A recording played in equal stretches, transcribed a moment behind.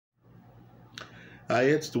Hi,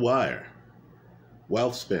 it's Dwyer.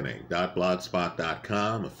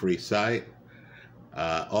 Wealthspinning.blogspot.com, a free site.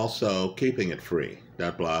 Also,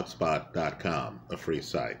 keepingitfree.blogspot.com, a free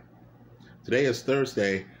site. Today is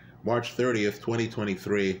Thursday, March 30th,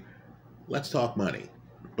 2023. Let's talk money.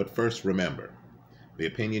 But first, remember, the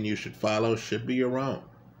opinion you should follow should be your own.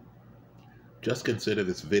 Just consider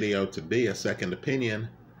this video to be a second opinion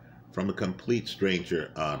from a complete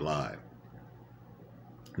stranger online.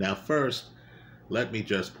 Now, first, let me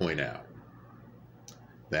just point out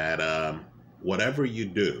that whatever you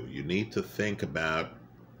do, you need to think about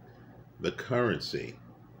the currency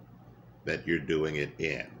that you're doing it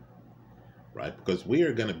in, right? Because we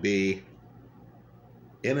are going to be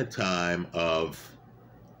in a time of,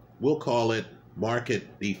 we'll call it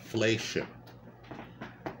market deflation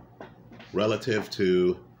relative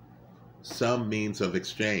to some means of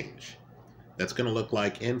exchange. That's going to look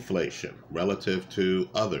like inflation relative to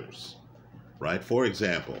others, right? For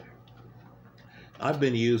example, I've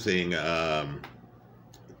been using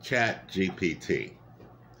ChatGPT,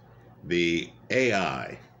 the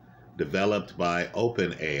AI developed by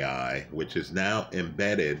OpenAI, which is now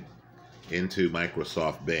embedded into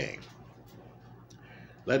Microsoft Bing.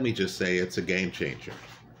 Let me just say it's a game changer.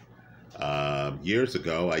 Years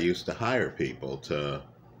ago, I used to hire people to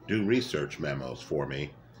do research memos for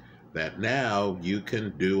me that now you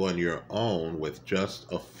can do on your own with just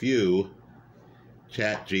a few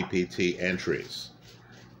ChatGPT entries,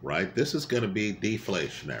 right? This is going to be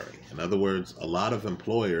deflationary. In other words, a lot of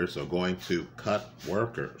employers are going to cut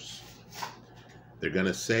workers. They're going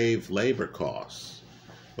to save labor costs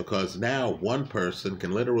because now one person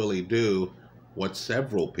can literally do what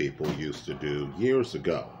several people used to do years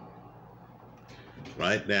ago.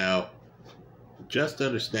 Right now, just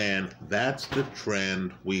understand that's the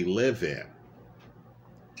trend we live in.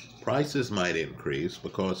 Prices might increase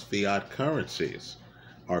because fiat currencies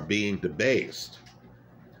are being debased.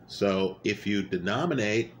 So if you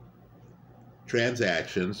denominate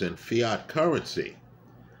transactions in fiat currency,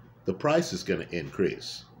 the price is going to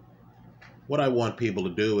increase. What I want people to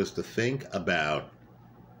do is to think about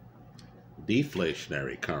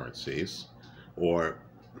deflationary currencies, or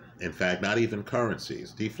in fact, not even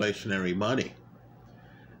currencies, deflationary money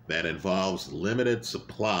that involves limited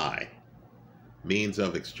supply means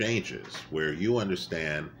of exchanges, where you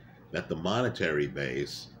understand that the monetary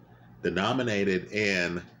base denominated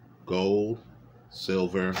in gold,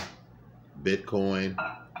 silver, Bitcoin,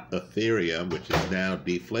 Ethereum, which is now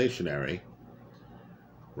deflationary,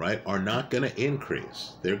 right, are not going to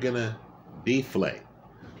increase. They're going to deflate.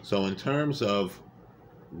 So in terms of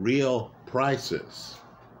real prices,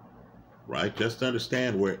 right, just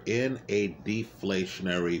understand we're in a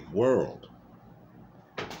deflationary world.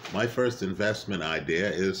 My first investment idea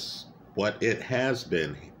is what it has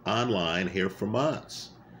been online here for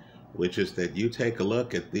months, which is that you take a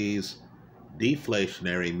look at these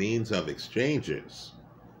deflationary means of exchanges,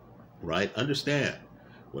 right? Understand,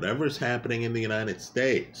 whatever is happening in the United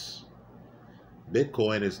States,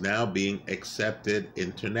 Bitcoin is now being accepted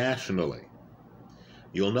internationally.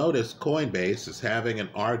 You'll notice Coinbase is having an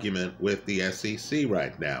argument with the SEC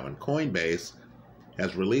right now, and Coinbase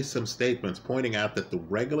has released some statements pointing out that the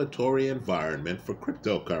regulatory environment for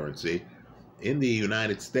cryptocurrency in the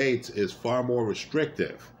United States is far more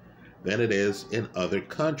restrictive than it is in other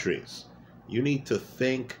countries. You need to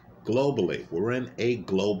think globally. We're in a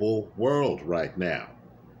global world right now,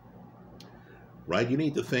 right? You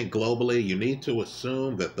need to think globally. You need to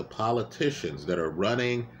assume that the politicians that are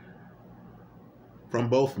running from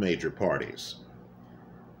both major parties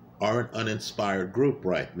are an uninspired group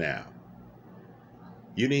right now.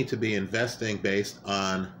 You need to be investing based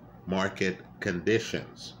on market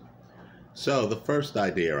conditions. So the first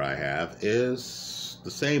idea I have is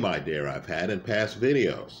the same idea I've had in past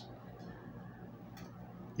videos.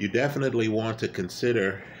 You definitely want to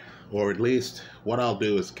consider, or at least what I'll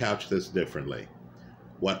do is couch this differently.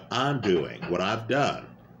 What I'm doing, what I've done,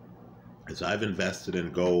 is I've invested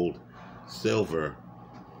in gold, silver,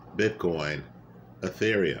 Bitcoin,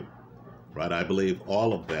 Ethereum, right? I believe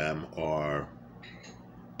all of them are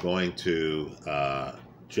going to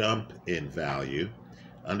jump in value.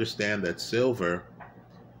 Understand that silver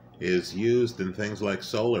is used in things like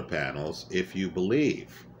solar panels. If you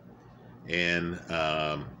believe in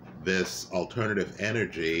this alternative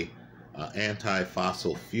energy,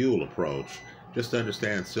 anti-fossil fuel approach, just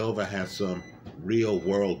understand silver has some real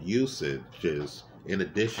world usages in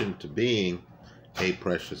addition to being a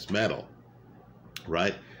precious metal,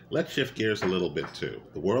 right? Let's shift gears a little bit too.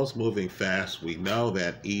 The world's moving fast. We know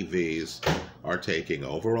that EVs are taking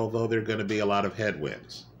over, although there are going to be a lot of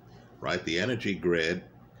headwinds, right? The energy grid,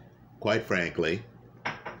 quite frankly,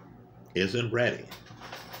 isn't ready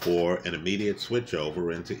for an immediate switch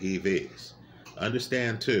over into EVs.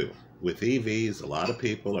 Understand too, with EVs, a lot of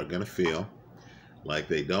people are going to feel like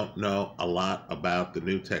they don't know a lot about the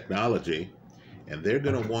new technology, and they're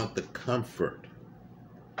going to want the comfort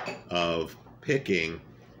of picking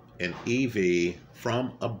an EV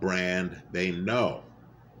from a brand they know,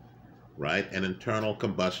 right? An internal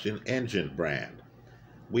combustion engine brand.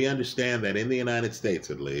 We understand that in the United States,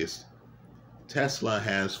 at least, Tesla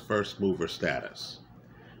has first mover status.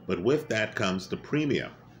 But with that comes the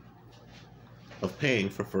premium of paying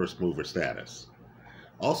for first mover status.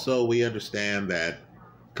 Also, we understand that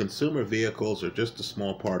consumer vehicles are just a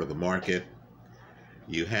small part of the market.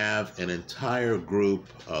 You have an entire group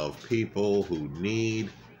of people who need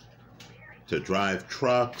to drive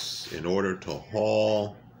trucks in order to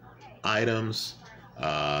haul items.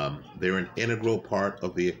 They're an integral part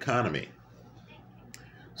of the economy.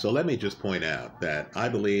 So let me just point out that I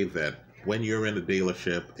believe that when you're in a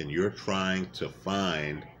dealership and you're trying to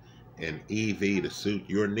find an EV to suit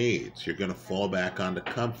your needs, you're going to fall back on the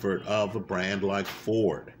comfort of a brand like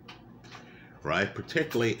Ford, right?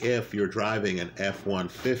 Particularly if you're driving an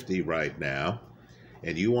F-150 right now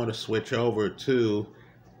and you want to switch over to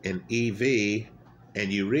an EV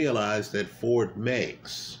and you realize that Ford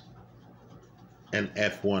makes an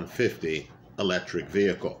F-150 electric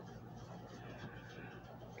vehicle.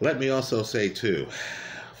 Let me also say too,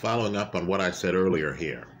 following up on what I said earlier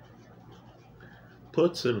here,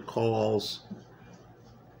 puts and calls,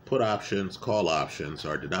 put options, call options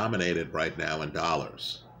are denominated right now in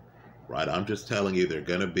dollars, right? I'm just telling you they're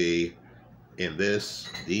going to be in this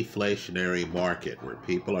deflationary market where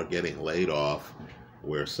people are getting laid off,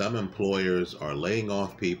 where some employers are laying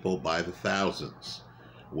off people by the thousands,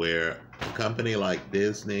 where a company like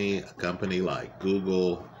Disney, a company like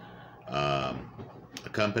Google, a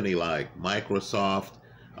company like Microsoft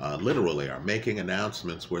literally are making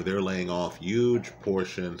announcements where they're laying off huge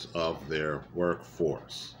portions of their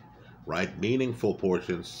workforce, right? Meaningful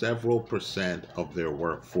portions, several percent of their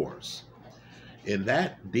workforce. In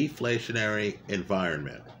that deflationary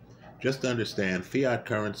environment, just understand fiat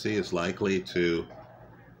currency is likely to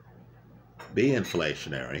be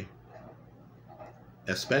inflationary,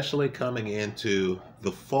 especially coming into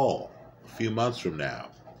the fall, a few months from now,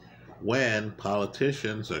 when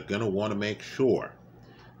politicians are going to want to make sure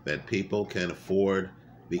that people can afford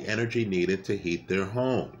the energy needed to heat their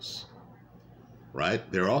homes,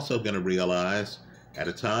 right? They're also going to realize at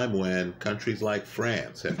a time when countries like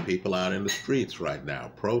France have people out in the streets right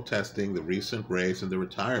now protesting the recent raise in the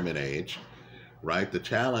retirement age, right? The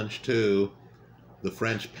challenge to the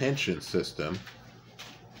French pension system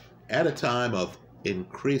at a time of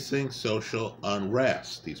increasing social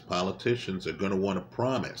unrest. These politicians are going to want to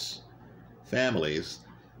promise families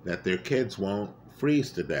that their kids won't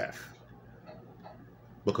freeze to death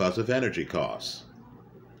because of energy costs.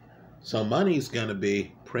 So money's going to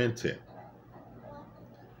be printed.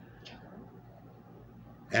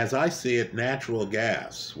 As I see it, natural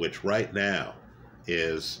gas, which right now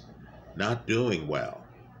is not doing well,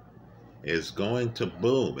 is going to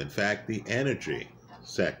boom. In fact, the energy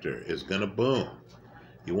sector is going to boom.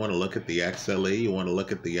 You want to look at the XLE, you want to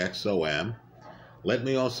look at the XOM. Let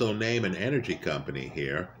me also name an energy company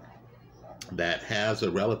here that has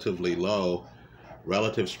a relatively low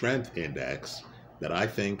relative strength index that I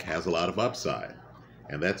think has a lot of upside,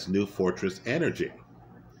 and that's New Fortress Energy,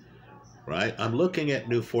 right? I'm looking at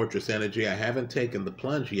New Fortress Energy. I haven't taken the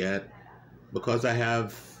plunge yet because I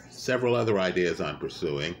have several other ideas I'm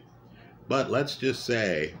pursuing, but let's just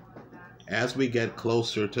say as we get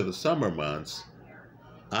closer to the summer months,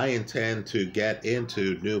 I intend to get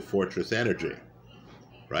into New Fortress Energy,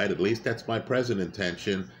 right? At least that's my present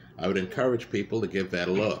intention. I would encourage people to give that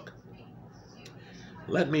a look.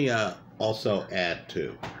 Let me also add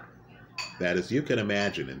to that, as you can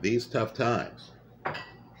imagine, in these tough times,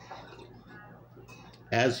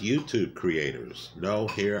 as YouTube creators know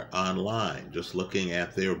here online, just looking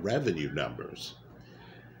at their revenue numbers,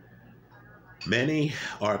 many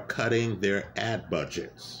are cutting their ad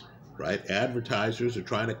budgets, right? Advertisers are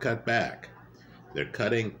trying to cut back. They're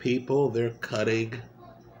cutting people, they're cutting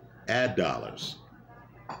ad dollars.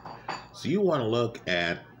 So you want to look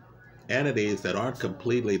at entities that aren't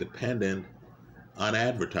completely dependent on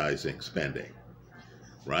advertising spending,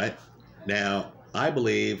 right? Now, I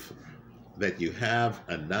believe that you have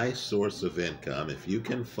a nice source of income if you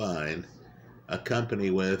can find a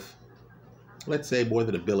company with, let's say, more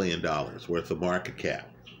than $1 billion worth of market cap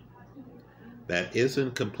that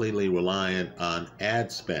isn't completely reliant on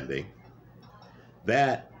ad spending,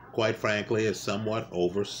 that, quite frankly, is somewhat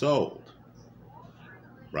oversold,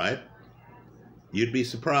 right? you'd be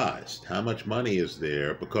surprised how much money is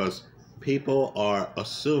there because people are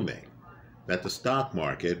assuming that the stock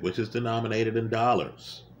market, which is denominated in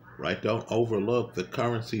dollars, right? Don't overlook the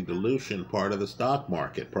currency dilution part of the stock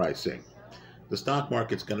market pricing. The stock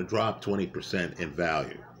market's going to drop 20% in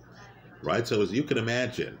value, right? So as you can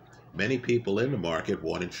imagine, many people in the market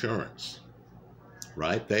want insurance,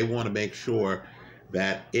 right? They want to make sure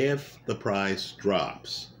that if the price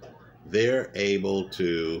drops, they're able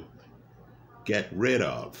to get rid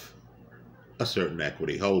of a certain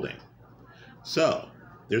equity holding. So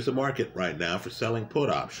there's a market right now for selling put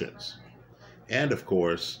options. And of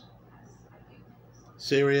course,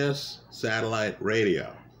 Sirius satellite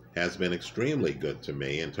radio has been extremely good to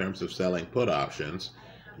me in terms of selling put options.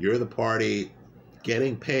 You're the party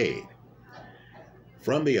getting paid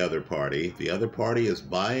from the other party. The other party is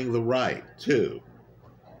buying the right to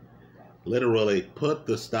literally put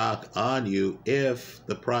the stock on you if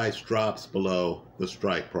the price drops below the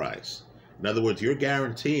strike price. In other words, you're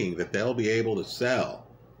guaranteeing that they'll be able to sell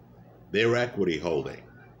their equity holding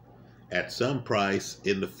at some price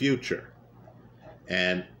in the future.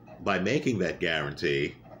 And by making that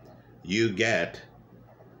guarantee, you get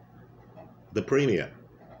the premium,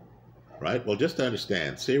 right? Well, just to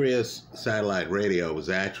understand, Sirius satellite radio was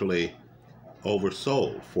actually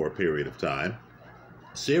oversold for a period of time.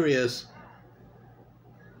 Sirius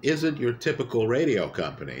isn't your typical radio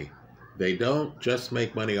company. They don't just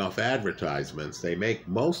make money off advertisements. They make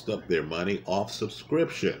most of their money off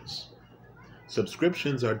subscriptions.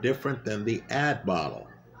 Subscriptions are different than the ad model.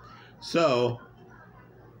 So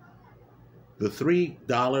the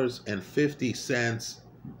 $3.50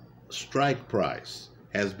 strike price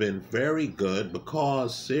has been very good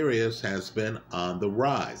because Sirius has been on the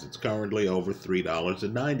rise. It's currently over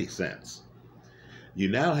 $3.90. You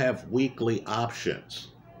now have weekly options.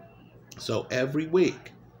 So every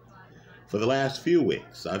week, for the last few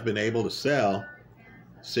weeks, I've been able to sell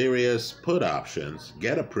Sirius put options,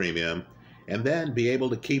 get a premium, and then be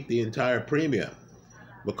able to keep the entire premium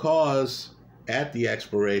because at the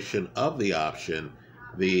expiration of the option,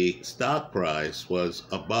 the stock price was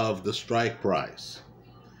above the strike price,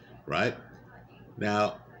 right?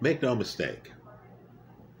 Now, make no mistake,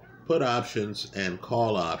 put options and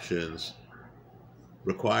call options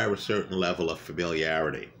require a certain level of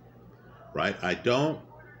familiarity, right? I don't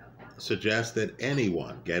suggest that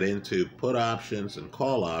anyone get into put options and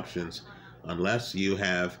call options unless you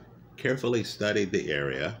have carefully studied the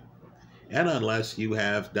area and unless you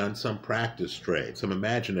have done some practice trades, some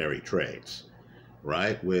imaginary trades,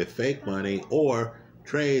 right, with fake money or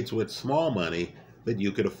trades with small money that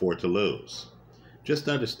you could afford to lose. Just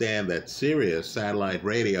understand that Sirius satellite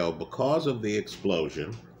radio, because of the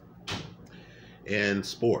explosion in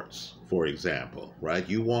sports, for example, right?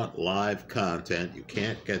 You want live content. You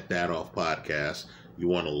can't get that off podcasts. You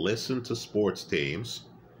want to listen to sports teams.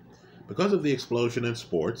 Because of the explosion in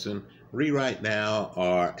sports, and we right now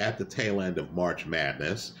are at the tail end of March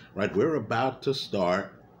Madness, right? We're about to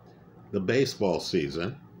start the baseball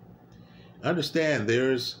season. Understand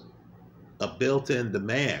there's a built-in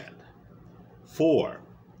demand for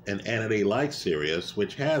an entity like Sirius,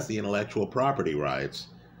 which has the intellectual property rights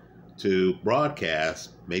to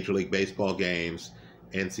broadcast Major League Baseball games,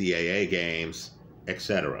 NCAA games,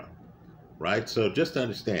 etc. Right? So just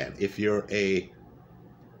understand, if you're a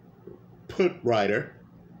put writer,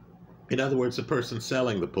 in other words, the person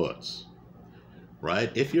selling the puts,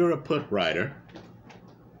 right? If you're a put writer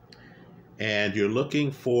and you're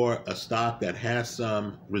looking for a stock that has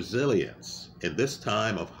some resilience in this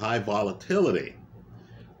time of high volatility,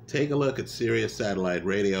 take a look at Sirius satellite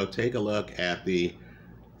radio, take a look at the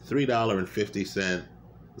 $3.50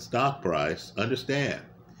 stock price. Understand,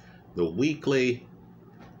 the weekly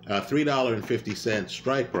 $3.50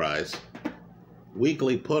 strike price,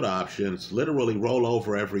 weekly put options literally roll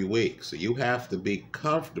over every week. So you have to be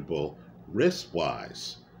comfortable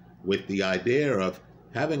risk-wise with the idea of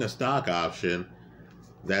having a stock option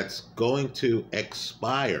that's going to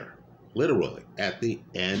expire literally at the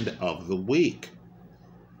end of the week,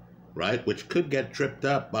 right? Which could get tripped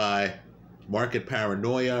up by market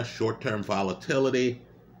paranoia, short-term volatility,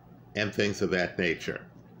 and things of that nature.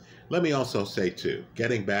 Let me also say, too,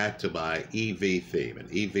 getting back to my EV theme, and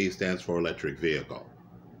EV stands for electric vehicle.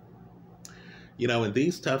 You know, in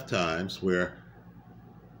these tough times where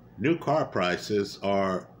new car prices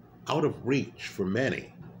are out of reach for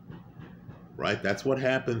many, right? That's what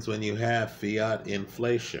happens when you have fiat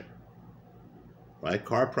inflation, right?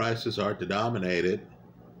 Car prices are denominated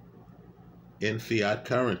in fiat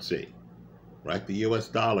currency, right? The US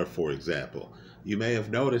dollar, for example. You may have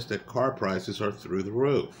noticed that car prices are through the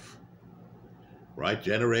roof, right?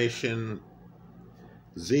 Generation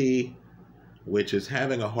Z, which is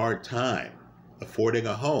having a hard time affording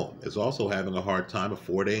a home, is also having a hard time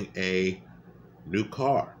affording a new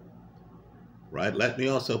car, right? Let me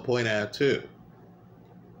also point out, too,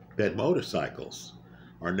 that motorcycles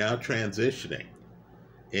are now transitioning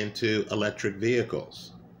into electric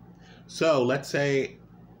vehicles. So let's say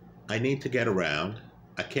I need to get around.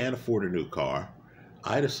 I can't afford a new car.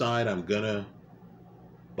 I decide I'm going to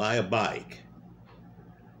buy a bike.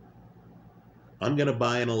 I'm going to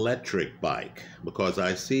buy an electric bike because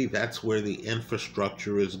I see that's where the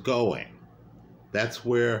infrastructure is going. That's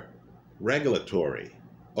where regulatory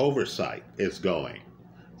oversight is going.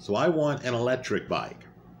 So I want an electric bike.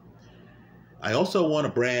 I also want a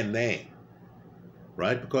brand name,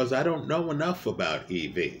 right? Because I don't know enough about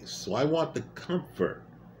EVs. So I want the comfort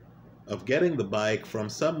of getting the bike from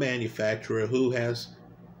some manufacturer who has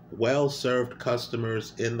well-served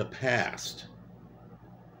customers in the past,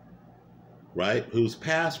 right? Whose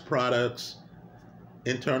past products,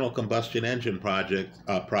 internal combustion engine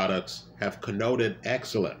products, have connoted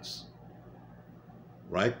excellence,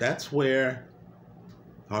 right? That's where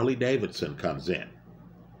Harley Davidson comes in,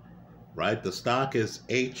 right? The stock is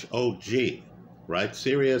HOG, right?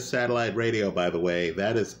 Sirius Satellite Radio, by the way,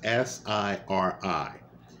 that is SIRI,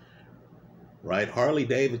 right? Harley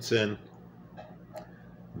Davidson,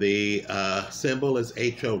 the symbol is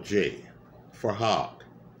HOG for hog,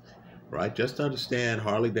 right? Just understand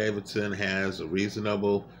Harley Davidson has a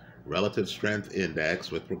reasonable relative strength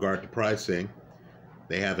index with regard to pricing.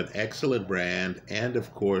 They have an excellent brand, and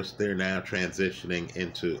of course, they're now transitioning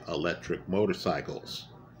into electric motorcycles,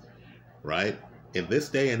 right? In this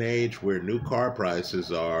day and age where new car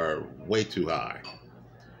prices are way too high,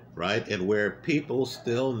 right? And where people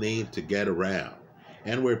still need to get around,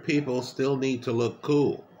 and where people still need to look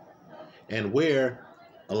cool, and where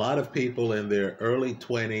a lot of people in their early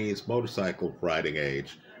 20s, motorcycle riding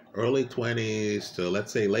age, early 20s to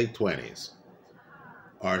let's say late 20s,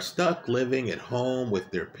 are stuck living at home with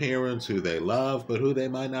their parents who they love, but who they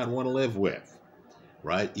might not want to live with,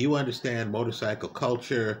 right? You understand motorcycle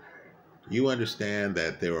culture. You understand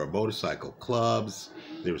that there are motorcycle clubs.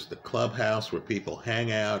 There's the clubhouse where people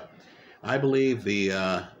hang out. I believe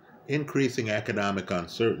the increasing economic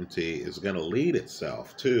uncertainty is going to lead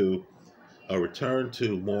itself to a return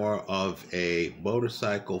to more of a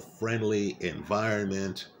motorcycle-friendly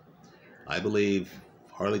environment. I believe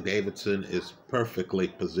Harley Davidson is perfectly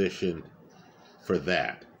positioned for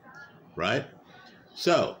that, right?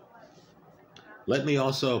 So, let me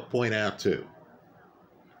also point out too,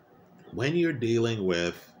 when you're dealing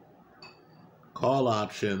with call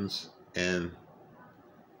options and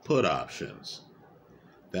put options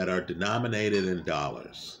that are denominated in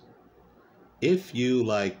dollars, if you,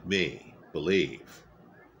 like me, believe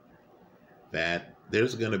that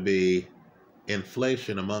there's going to be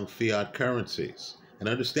inflation among fiat currencies, and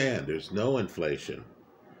understand there's no inflation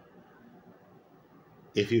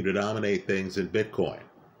if you denominate things in Bitcoin,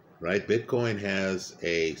 right? Bitcoin has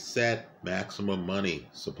a set maximum money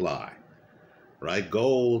supply, right?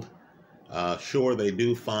 Gold, sure, they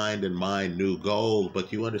do find and mine new gold,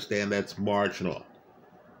 but you understand that's marginal.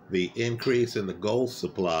 The increase in the gold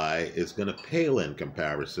supply is going to pale in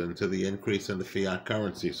comparison to the increase in the fiat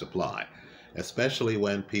currency supply, especially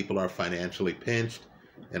when people are financially pinched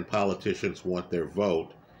and politicians want their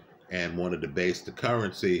vote and want to debase the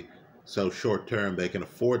currency so short term they can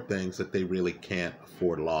afford things that they really can't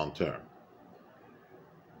afford long term.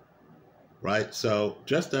 Right? So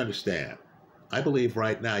just understand, I believe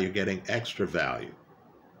right now you're getting extra value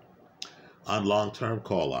on long-term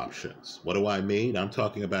call options. What do I mean? I'm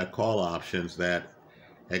talking about call options that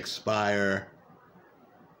expire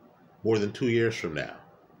more than 2 years from now.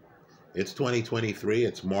 It's 2023,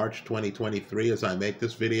 it's March 2023 as I make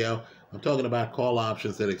this video. I'm talking about call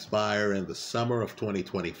options that expire in the summer of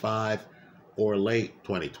 2025 or late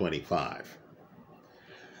 2025.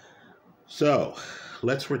 So,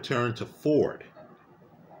 let's return to Ford.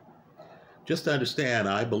 Just understand,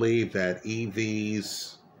 I believe that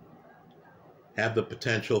EVs have the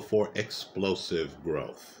potential for explosive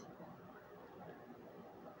growth,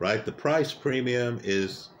 right? The price premium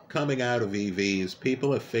is coming out of EVs.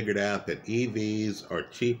 People have figured out that EVs are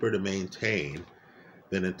cheaper to maintain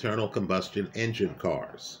than internal combustion engine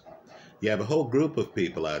cars. You have a whole group of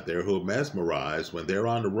people out there who are mesmerized when they're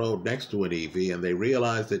on the road next to an EV and they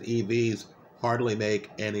realize that EVs hardly make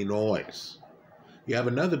any noise. You have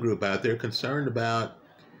another group out there concerned about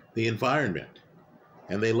the environment.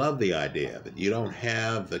 And they love the idea that you don't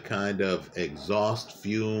have the kind of exhaust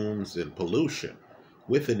fumes and pollution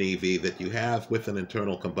with an EV that you have with an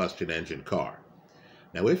internal combustion engine car.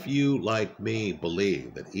 Now, if you, like me,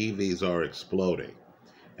 believe that EVs are exploding,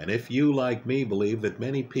 And if you, like me, believe that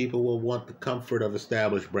many people will want the comfort of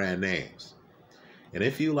established brand names, and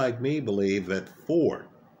if you, like me, believe that Ford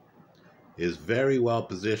is very well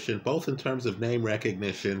positioned, both in terms of name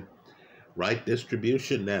recognition, right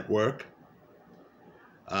distribution network,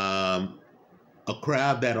 a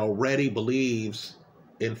crowd that already believes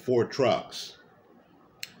in Ford trucks.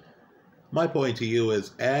 My point to you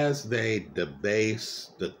is, as they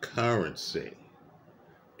debase the currency,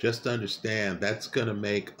 just understand that's going to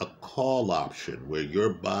make a call option where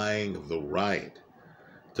you're buying the right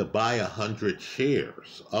to buy 100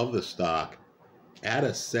 shares of the stock at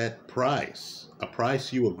a set price, a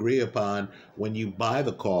price you agree upon when you buy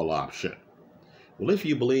the call option. Well, if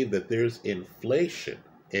you believe that there's inflation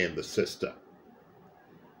in the system,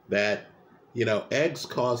 that, eggs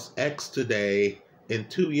cost X today, in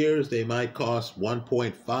 2 years they might cost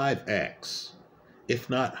 1.5X, if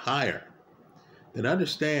not higher, then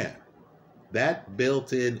understand that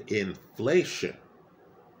built-in inflation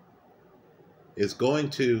is going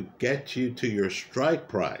to get you to your strike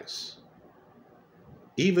price,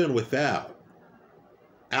 even without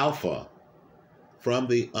alpha from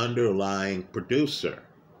the underlying producer.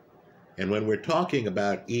 And when we're talking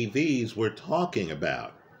about EVs, we're talking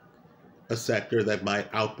about a sector that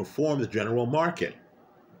might outperform the general market.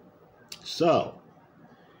 So,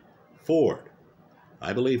 Ford,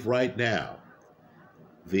 I believe right now,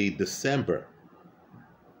 the December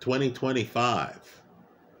 2025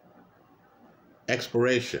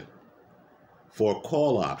 expiration for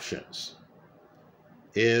call options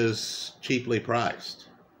is cheaply priced.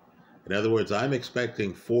 In other words, I'm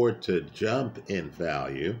expecting Ford to jump in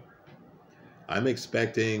value. I'm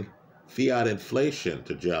expecting fiat inflation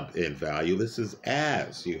to jump in value. This is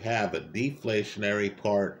as you have a deflationary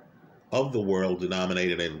part of the world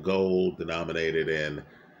denominated in gold, denominated in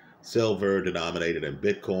silver, denominated in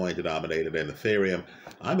Bitcoin, denominated in Ethereum.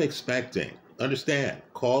 I'm expecting, understand,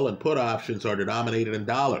 call and put options are denominated in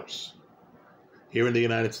dollars here in the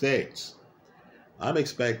United States. I'm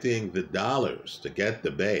expecting the dollars to get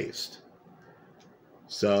debased.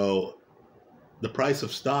 So the price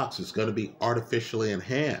of stocks is going to be artificially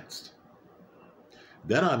enhanced.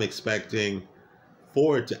 Then I'm expecting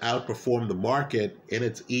Ford to outperform the market in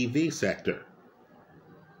its EV sector.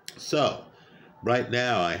 So right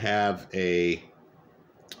now I have a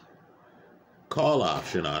call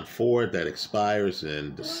option on Ford that expires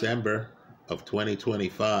in December of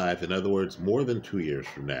 2025. In other words, more than 2 years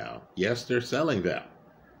from now. Yes, they're selling them.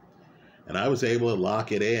 And I was able to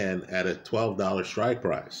lock it in at a $12 strike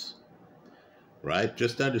price. Right?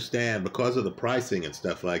 Just understand, because of the pricing and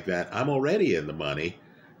stuff like that, I'm already in the money.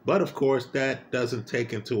 But of course, that doesn't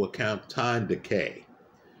take into account time decay.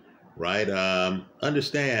 Right?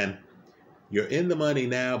 Understand, you're in the money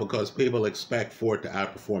now because people expect Ford to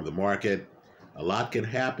outperform the market. A lot can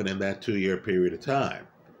happen in that 2-year period of time.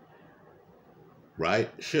 Right?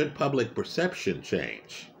 Should public perception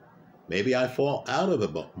change, maybe I fall out of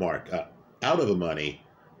the money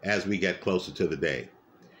as we get closer to the day.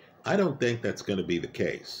 I don't think that's going to be the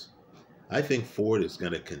case. I think Ford is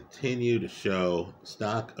going to continue to show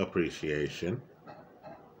stock appreciation.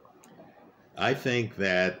 I think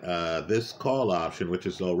that this call option, which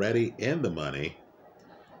is already in the money,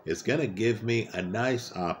 is going to give me a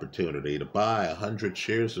nice opportunity to buy 100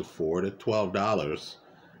 shares of Ford at $12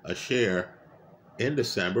 a share in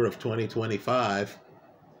December of 2025,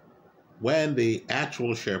 when the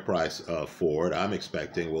actual share price of Ford, I'm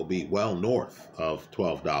expecting, will be well north of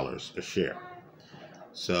 $12 a share.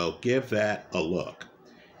 So give that a look.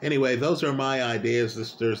 Anyway, those are my ideas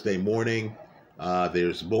this Thursday morning.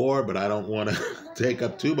 There's more, but I don't want to take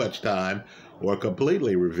up too much time or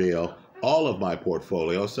completely reveal all of my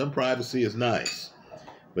portfolio. Some privacy is nice.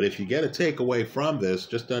 But if you get a takeaway from this,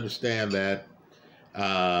 just understand that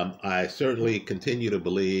I certainly continue to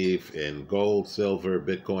believe in gold, silver,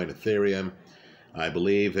 Bitcoin, Ethereum. I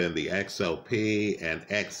believe in the XLP and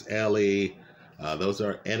XLE. Those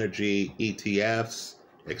are energy ETFs,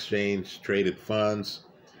 exchange traded funds.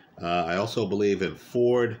 I also believe in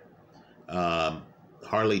Ford.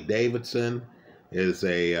 Harley Davidson is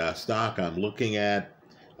a stock I'm looking at.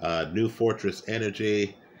 New Fortress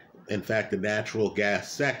Energy. In fact, the natural gas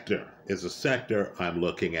sector is a sector I'm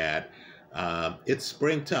looking at. It's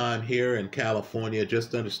springtime here in California.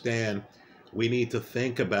 Just understand, we need to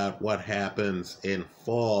think about what happens in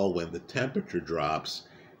fall when the temperature drops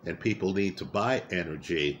and people need to buy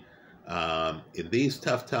energy. In these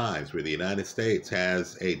tough times where the United States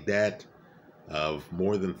has a debt of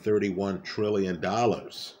more than $31 trillion,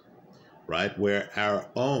 right, where our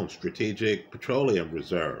own strategic petroleum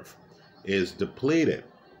reserve is depleted,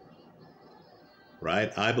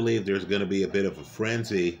 right? I believe there's going to be a bit of a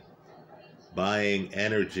frenzy buying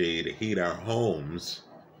energy to heat our homes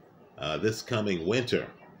this coming winter.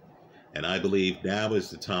 And I believe now is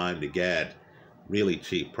the time to get really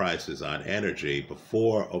cheap prices on energy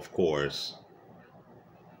before, of course,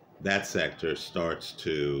 that sector starts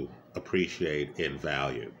to appreciate in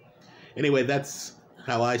value. Anyway, that's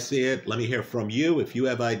how I see it. Let me hear from you. If you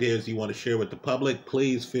have ideas you want to share with the public,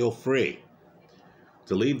 please feel free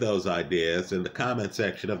to leave those ideas in the comment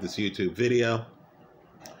section of this YouTube video.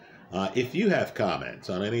 If you have comments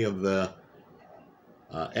on any of the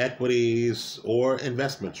equities or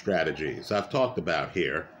investment strategies I've talked about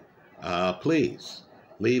here, please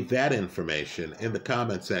leave that information in the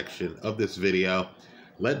comment section of this video.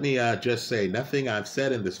 Let me just say, nothing I've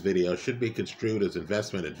said in this video should be construed as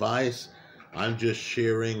investment advice. I'm just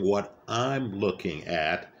sharing what I'm looking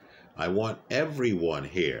at. I want everyone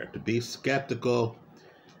here to be skeptical.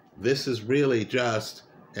 This is really just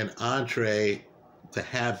an entree to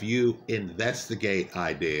have you investigate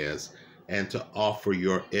ideas and to offer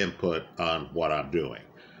your input on what I'm doing.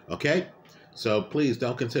 Okay? So please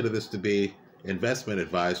don't consider this to be investment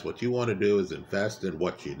advice. What you want to do is invest in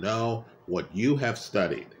what you know, what you have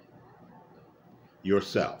studied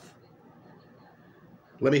yourself.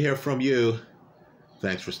 Let me hear from you.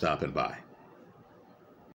 Thanks for stopping by.